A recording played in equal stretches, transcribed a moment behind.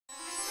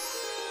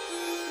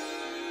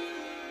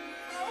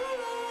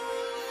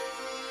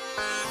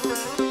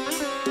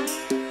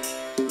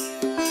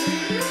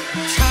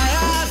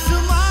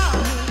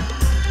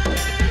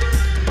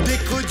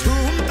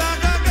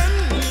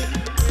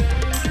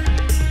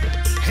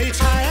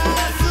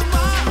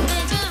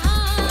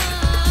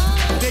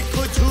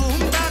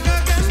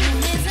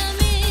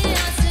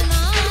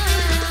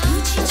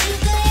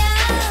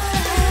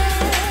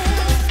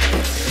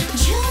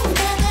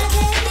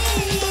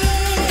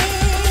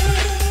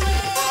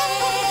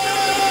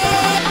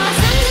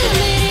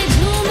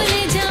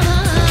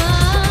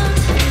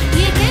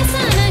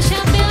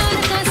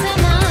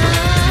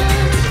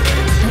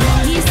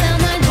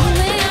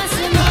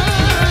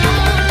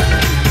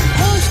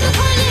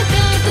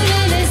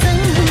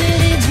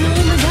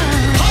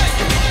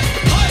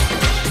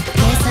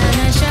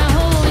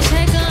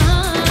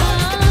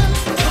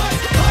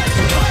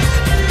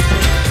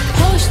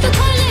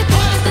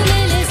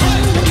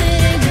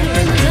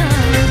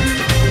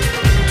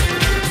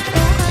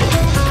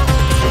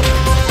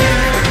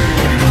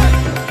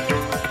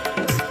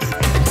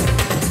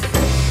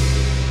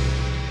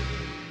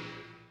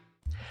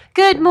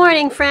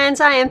morning, friends.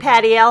 I am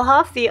Patty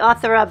Elhoff, the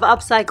author of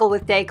Upcycle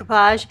with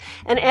Decoupage.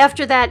 And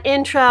after that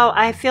intro,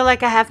 I feel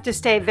like I have to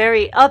stay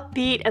very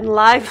upbeat and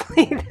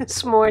lively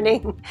this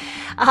morning.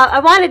 I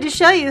wanted to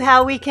show you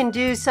how we can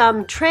do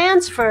some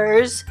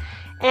transfers.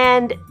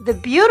 And the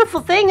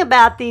beautiful thing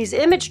about these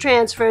image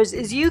transfers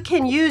is you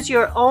can use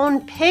your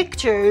own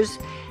pictures.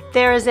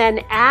 There is an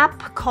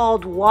app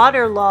called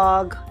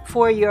Waterlog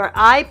for your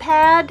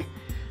iPad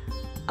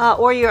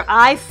or your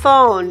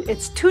iPhone.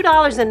 It's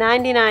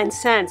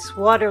 $2.99,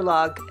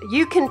 Waterlog.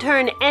 You can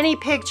turn any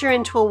picture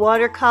into a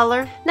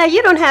watercolor. Now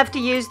you don't have to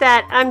use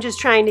that. I'm just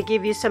trying to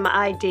give you some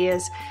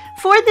ideas.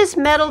 For this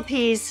metal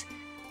piece,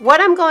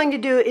 what I'm going to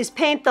do is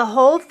paint the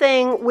whole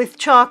thing with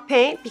chalk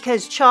paint,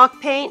 because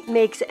chalk paint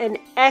makes an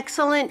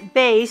excellent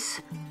base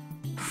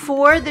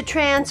for the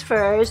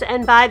transfers.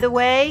 And by the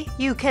way,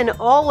 you can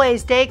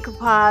always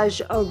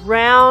decoupage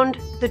around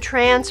the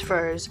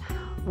transfers.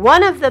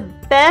 One of the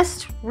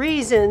best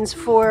reasons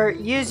for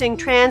using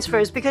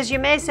transfers, because you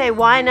may say,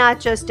 why not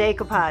just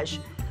decoupage?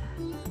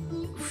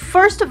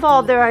 First of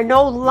all, there are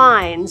no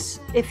lines.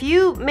 If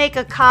you make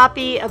a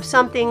copy of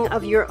something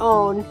of your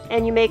own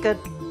and you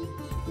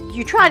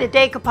try to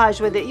decoupage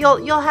with it,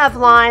 you'll have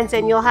lines,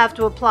 and you'll have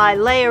to apply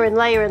layer and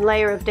layer and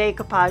layer of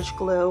decoupage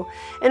glue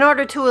in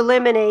order to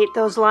eliminate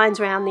those lines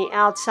around the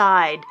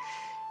outside.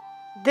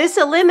 This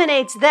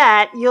eliminates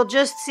that. You'll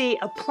just see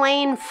a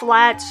plain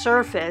flat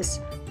surface.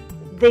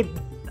 The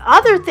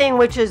other thing,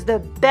 which is the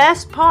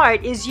best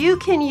part, is you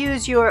can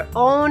use your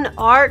own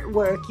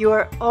artwork,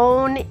 your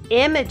own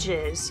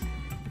images.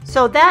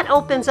 So that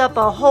opens up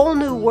a whole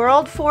new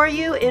world for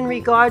you in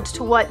regards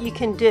to what you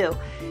can do.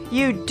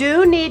 You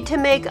do need to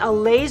make a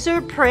laser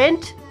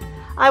print.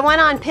 I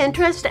went on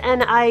Pinterest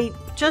and I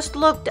just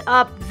looked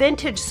up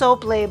vintage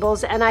soap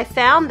labels, and I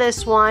found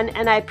this one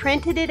and I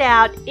printed it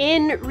out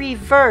in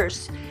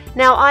reverse.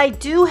 Now I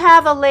do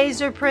have a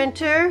laser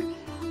printer.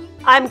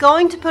 I'm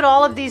going to put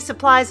all of these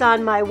supplies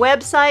on my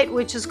website,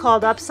 which is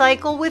called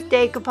Upcycle with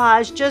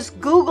Decoupage. Just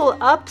Google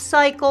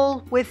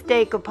Upcycle with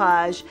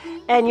Decoupage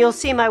and you'll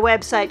see my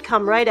website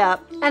come right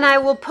up. And I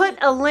will put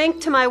a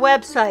link to my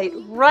website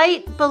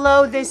right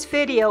below this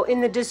video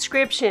in the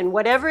description.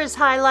 Whatever is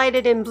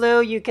highlighted in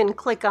blue, you can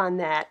click on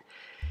that.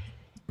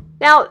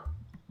 Now,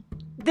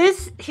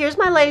 here's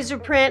my laser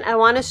print. I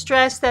want to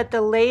stress that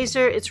the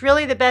laser, it's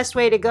really the best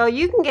way to go.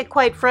 You can get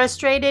quite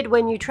frustrated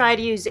when you try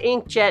to use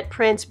inkjet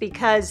prints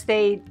because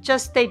they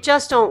just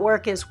don't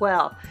work as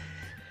well.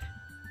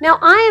 Now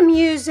I am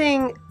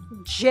using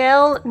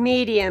gel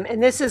medium,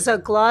 and this is a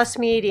gloss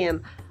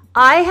medium.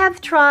 I have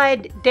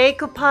tried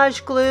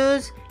decoupage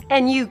glues,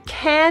 and you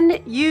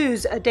can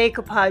use a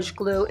decoupage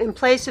glue in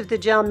place of the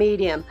gel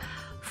medium.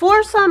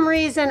 For some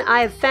reason, I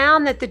have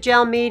found that the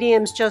gel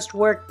mediums just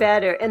work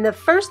better. And the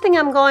first thing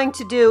I'm going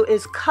to do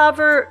is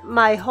cover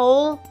my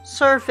whole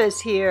surface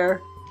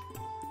here,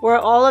 where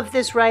all of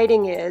this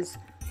writing is,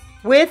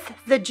 with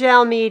the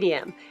gel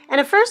medium. And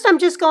at first, I'm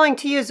just going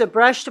to use a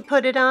brush to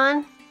put it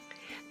on.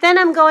 Then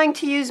I'm going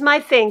to use my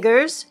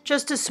fingers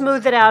just to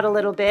smooth it out a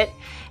little bit.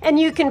 And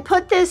you can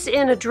put this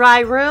in a dry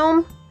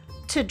room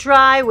to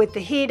dry with the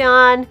heat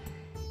on.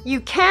 You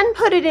can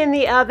put it in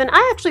the oven.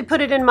 I actually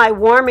put it in my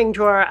warming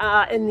drawer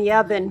in the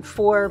oven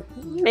for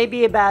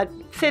maybe about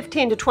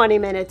 15 to 20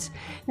 minutes.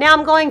 Now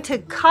I'm going to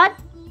cut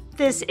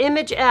this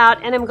image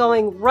out, and I'm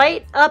going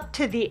right up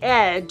to the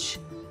edge.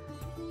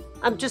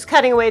 I'm just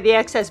cutting away the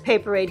excess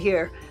paper right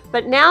here.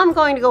 But now I'm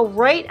going to go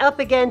right up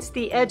against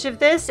the edge of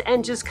this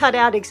and just cut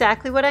out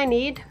exactly what I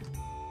need.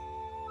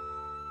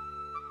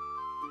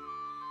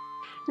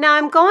 Now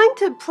I'm going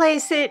to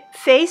place it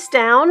face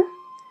down.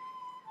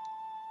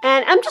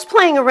 And I'm just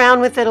playing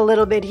around with it a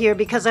little bit here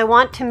because I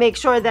want to make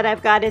sure that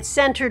I've got it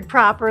centered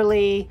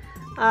properly,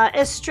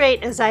 as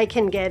straight as I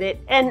can get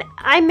it. And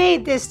I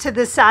made this to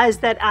the size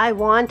that I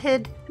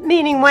wanted,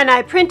 meaning when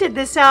I printed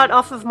this out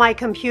off of my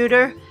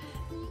computer,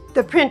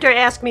 the printer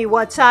asked me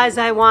what size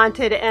I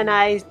wanted, and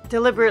I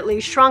deliberately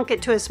shrunk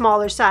it to a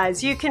smaller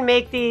size. You can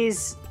make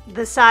these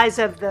the size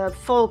of the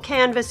full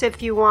canvas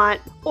if you want,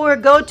 or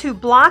go to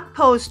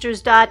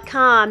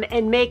blockposters.com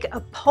and make a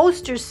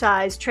poster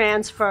size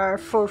transfer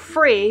for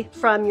free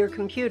from your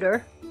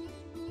computer.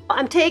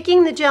 I'm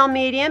taking the gel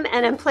medium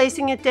and I'm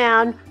placing it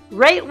down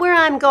right where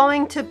I'm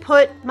going to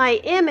put my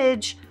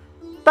image,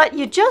 but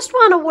you just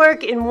want to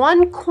work in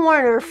one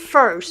corner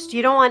first.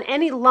 You don't want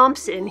any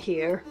lumps in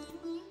here.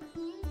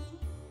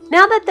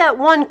 Now that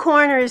one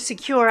corner is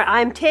secure,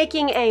 I'm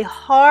taking a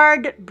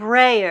hard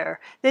brayer.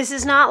 This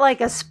is not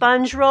like a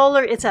sponge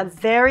roller, it's a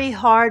very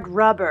hard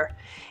rubber.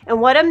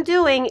 And what I'm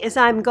doing is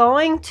I'm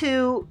going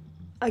to,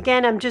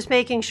 again, I'm just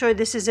making sure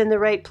this is in the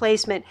right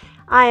placement.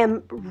 I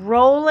am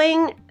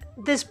rolling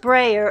this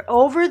brayer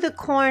over the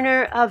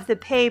corner of the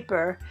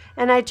paper,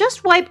 and I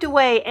just wiped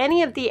away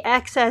any of the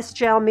excess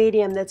gel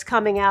medium that's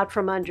coming out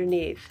from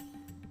underneath.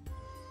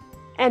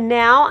 And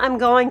now I'm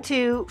going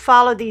to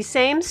follow these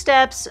same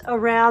steps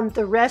around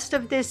the rest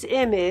of this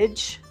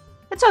image.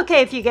 It's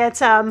okay if you get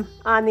some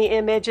on the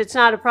image, it's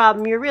not a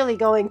problem. You're really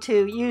going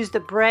to use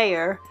the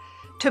brayer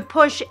to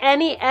push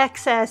any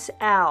excess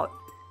out.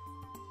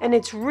 And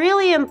it's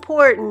really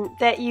important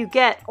that you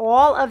get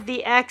all of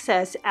the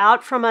excess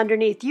out from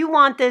underneath. You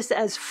want this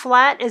as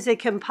flat as it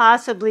can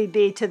possibly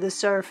be to the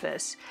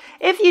surface.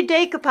 If you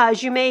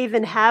decoupage, you may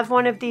even have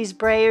one of these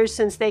brayers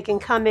since they can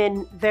come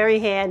in very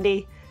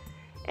handy.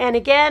 And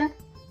again,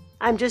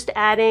 I'm just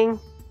adding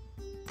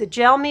the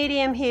gel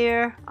medium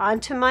here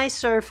onto my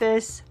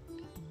surface.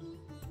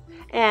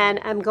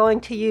 And I'm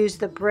going to use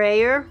the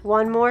brayer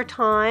one more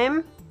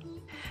time.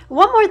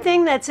 One more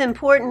thing that's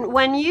important,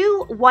 when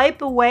you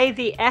wipe away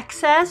the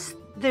excess,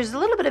 there's a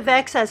little bit of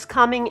excess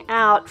coming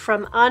out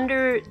from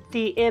under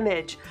the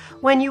image.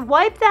 When you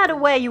wipe that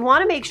away, you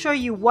want to make sure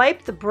you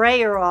wipe the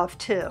brayer off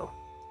too.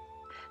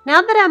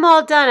 Now that I'm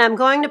all done, I'm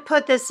going to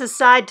put this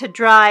aside to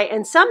dry,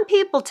 and some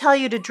people tell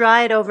you to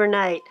dry it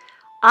overnight.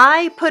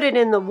 I put it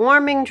in the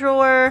warming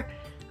drawer.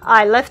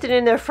 I left it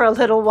in there for a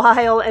little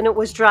while and it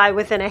was dry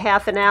within a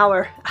half an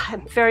hour.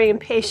 I'm very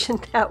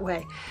impatient that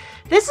way.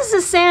 This is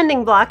a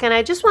sanding block, and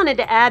I just wanted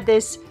to add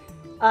this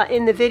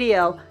in the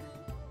video.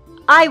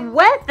 I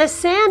wet the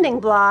sanding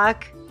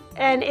block,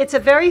 and it's a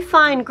very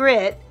fine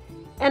grit,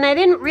 and I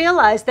didn't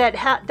realize that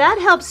that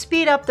helps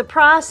speed up the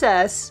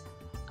process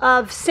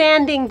of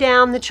sanding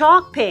down the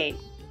chalk paint.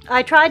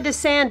 I tried to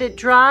sand it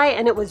dry,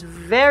 and it was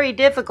very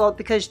difficult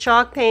because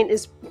chalk paint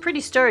is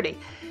pretty sturdy.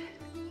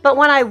 But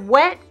when I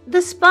wet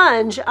the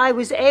sponge, I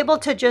was able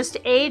to just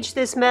age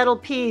this metal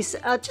piece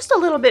just a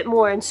little bit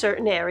more in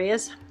certain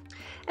areas.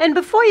 And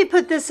before you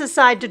put this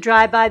aside to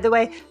dry, by the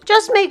way,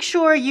 just make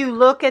sure you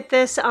look at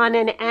this on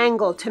an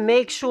angle to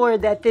make sure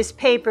that this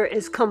paper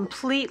is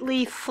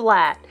completely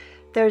flat.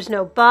 There's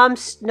no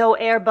bumps, no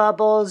air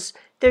bubbles.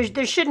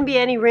 There shouldn't be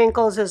any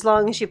wrinkles as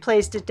long as you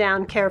placed it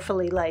down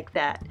carefully like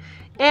that.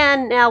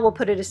 And now we'll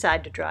put it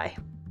aside to dry.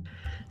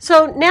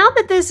 So now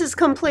that this is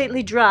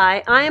completely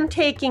dry, I am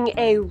taking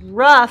a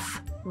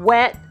rough,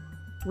 wet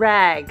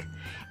rag,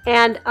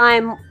 and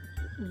I'm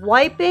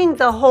wiping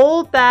the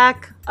whole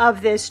back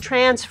of this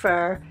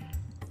transfer.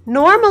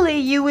 Normally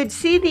you would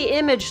see the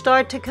image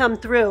start to come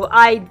through.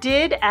 I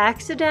did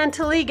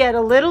accidentally get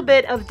a little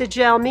bit of the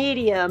gel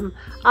medium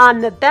on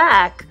the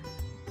back,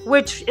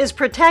 which is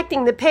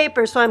protecting the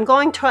paper, so I'm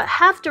going to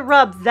have to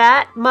rub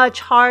that much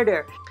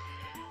harder.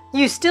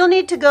 You still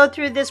need to go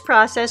through this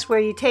process where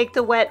you take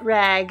the wet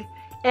rag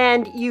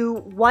and you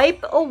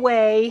wipe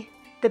away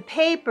the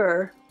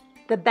paper,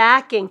 the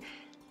backing.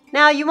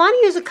 Now you want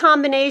to use a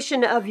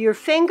combination of your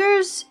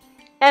fingers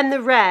and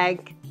the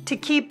rag to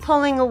keep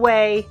pulling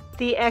away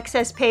the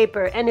excess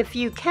paper. And if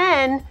you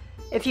can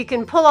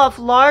pull off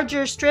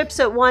larger strips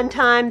at one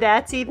time,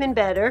 that's even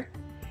better.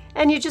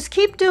 And you just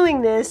keep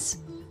doing this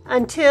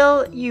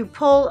until you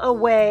pull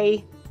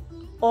away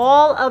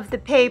all of the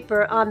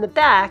paper on the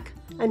back,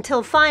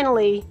 until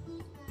finally,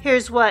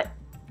 here's what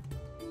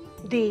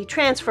the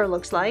transfer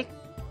looks like.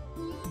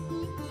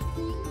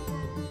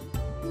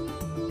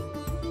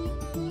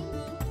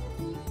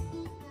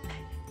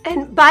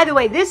 And by the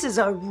way, this is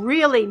a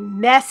really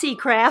messy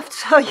craft,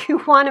 so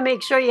you want to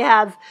make sure you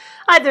have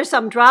either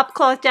some drop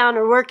cloth down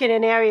or work in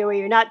an area where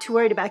you're not too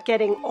worried about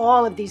getting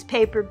all of these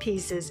paper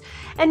pieces.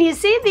 And you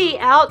see the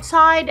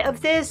outside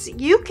of this?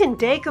 You can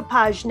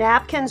decoupage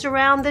napkins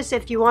around this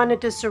if you wanted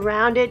to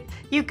surround it.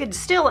 You could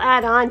still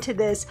add on to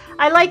this.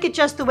 I like it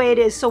just the way it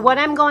is, so what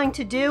I'm going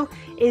to do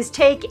is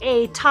take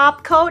a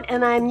top coat,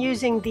 and I'm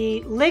using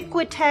the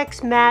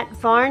Liquitex matte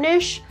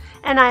varnish,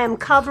 and I am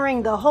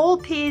covering the whole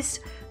piece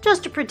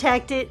just to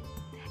protect it.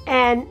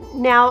 And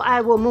now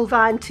I will move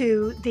on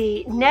to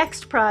the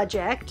next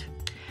project.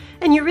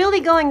 And you're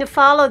really going to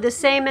follow the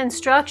same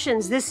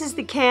instructions. This is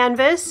the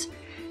canvas.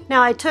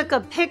 Now I took a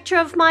picture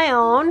of my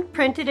own,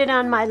 printed it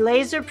on my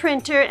laser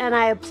printer, and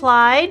I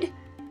applied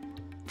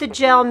the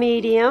gel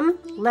medium,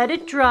 let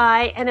it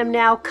dry, and I'm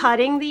now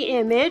cutting the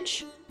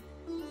image.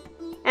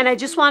 And I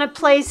just want to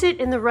place it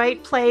in the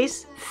right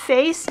place,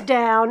 face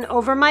down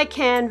over my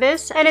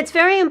canvas. And it's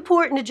very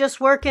important to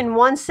just work in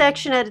one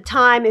section at a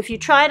time. If you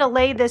try to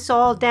lay this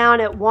all down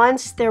at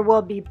once, there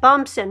will be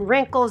bumps and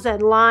wrinkles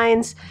and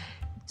lines.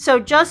 So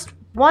just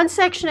one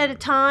section at a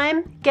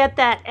time, get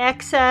that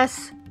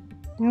excess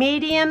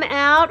medium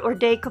out, or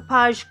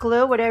decoupage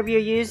glue, whatever you're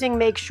using.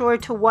 Make sure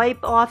to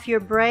wipe off your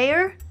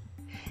brayer.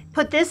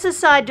 Put this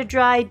aside to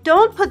dry.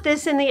 Don't put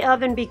this in the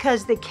oven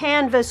because the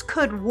canvas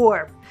could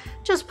warp.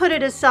 Just put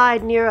it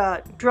aside near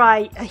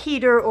a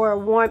heater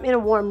or in a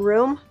warm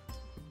room.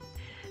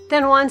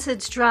 Then once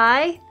it's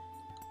dry,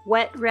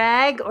 wet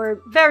rag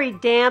or very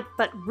damp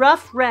but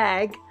rough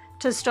rag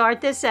to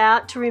start this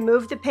out to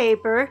remove the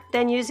paper,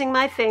 then using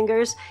my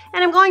fingers,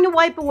 and I'm going to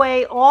wipe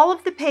away all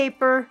of the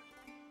paper.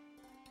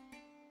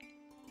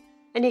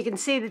 And you can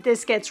see that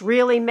this gets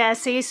really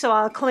messy, so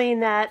I'll clean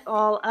that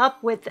all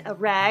up with a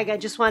rag. I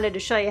just wanted to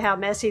show you how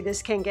messy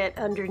this can get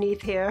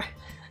underneath here.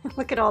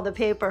 Look at all the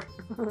paper.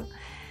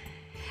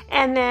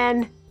 And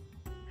then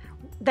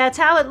that's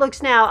how it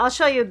looks now. I'll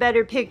show you a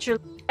better picture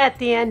at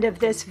the end of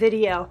this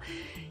video.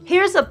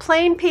 Here's a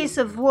plain piece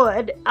of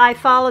wood. I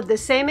followed the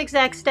same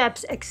exact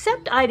steps,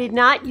 except I did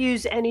not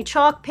use any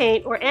chalk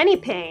paint or any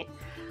paint.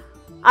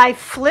 I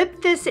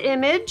flipped this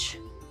image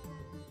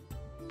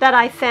that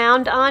I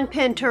found on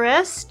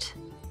Pinterest.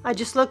 I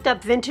just looked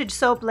up vintage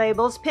soap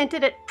labels,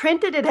 printed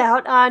it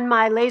out on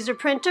my laser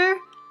printer,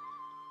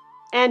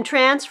 and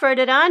transferred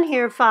it on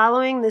here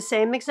following the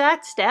same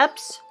exact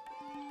steps.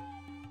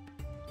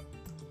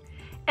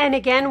 And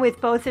again,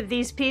 with both of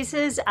these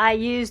pieces, I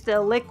used the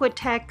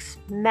Liquitex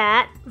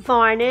matte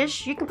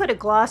varnish. You can put a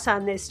gloss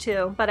on this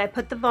too, but I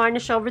put the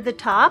varnish over the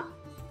top.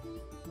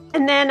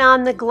 And then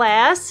on the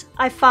glass,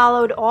 I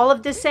followed all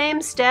of the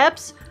same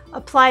steps,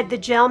 applied the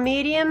gel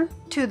medium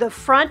to the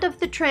front of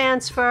the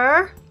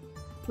transfer,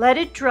 let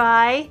it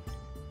dry,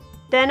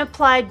 then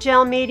applied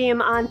gel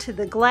medium onto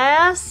the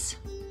glass,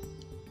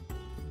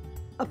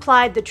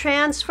 applied the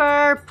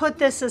transfer, put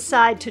this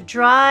aside to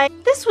dry.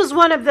 This was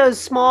one of those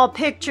small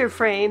picture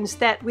frames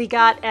that we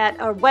got at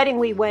a wedding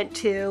we went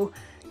to.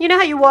 You know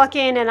how you walk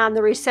in and on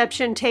the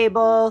reception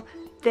table,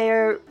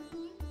 they're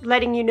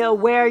letting you know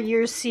where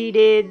you're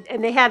seated,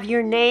 and they have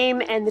your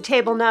name and the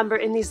table number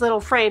in these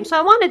little frames. So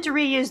I wanted to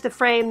reuse the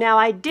frame. Now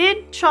I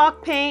did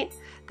chalk paint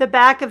the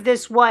back of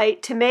this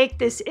white to make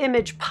this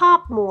image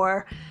pop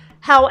more.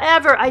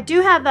 However, I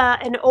do have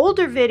an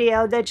older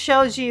video that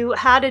shows you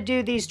how to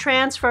do these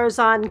transfers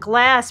on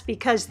glass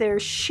because they're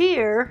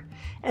sheer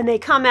and they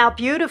come out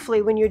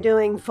beautifully when you're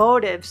doing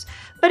votives.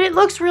 But it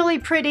looks really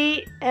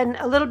pretty and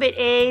a little bit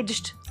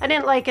aged. I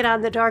didn't like it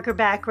on the darker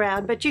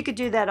background, but you could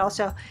do that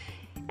also.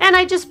 And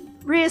I just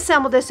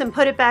reassembled this and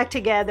put it back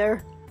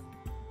together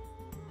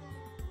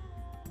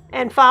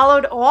and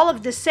followed all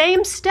of the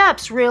same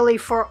steps really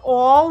for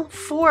all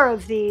 4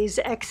 of these,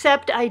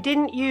 except I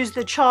didn't use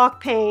the chalk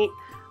paint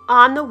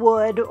on the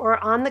wood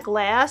or on the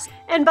glass.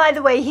 And by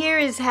the way, here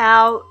is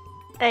how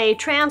a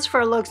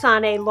transfer looks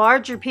on a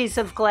larger piece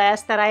of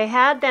glass that I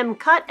had them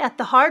cut at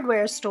the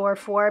hardware store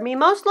for me.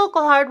 Most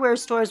local hardware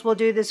stores will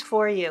do this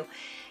for you.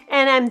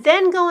 And I'm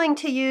then going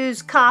to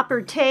use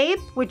copper tape,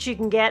 which you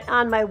can get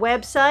on my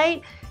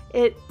website.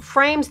 It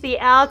frames the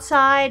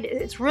outside,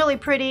 it's really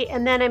pretty,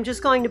 and then I'm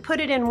just going to put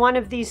it in one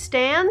of these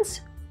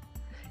stands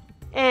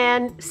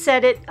and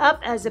set it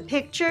up as a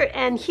picture.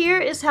 And here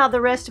is how the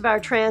rest of our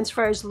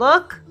transfers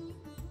look.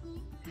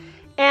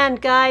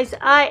 And guys,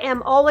 I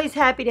am always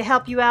happy to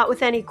help you out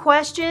with any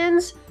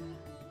questions.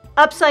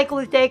 Upcycle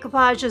with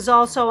Decoupage is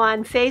also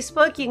on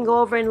Facebook. You can go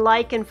over and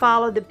like and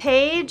follow the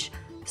page.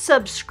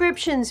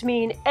 Subscriptions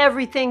mean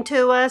everything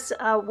to us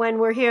when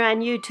we're here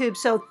on YouTube,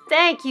 so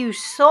thank you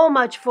so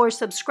much for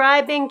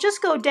subscribing.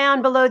 Just go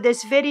down below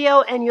this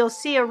video and you'll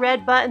see a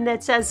red button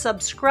that says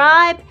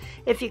subscribe.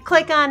 If you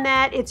click on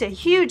that, it's a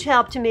huge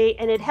help to me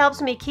and it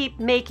helps me keep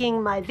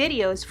making my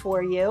videos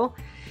for you.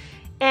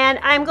 And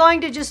I'm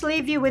going to just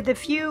leave you with a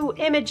few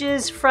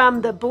images from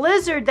the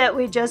blizzard that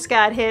we just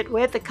got hit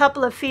with, a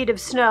couple of feet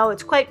of snow.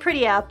 It's quite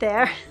pretty out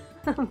there.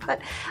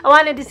 But I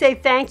wanted to say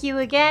thank you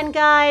again,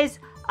 guys.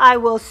 I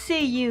will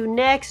see you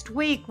next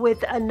week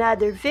with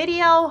another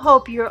video.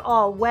 Hope you're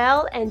all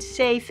well and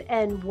safe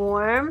and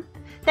warm.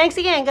 Thanks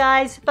again,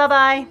 guys.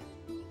 Bye-bye.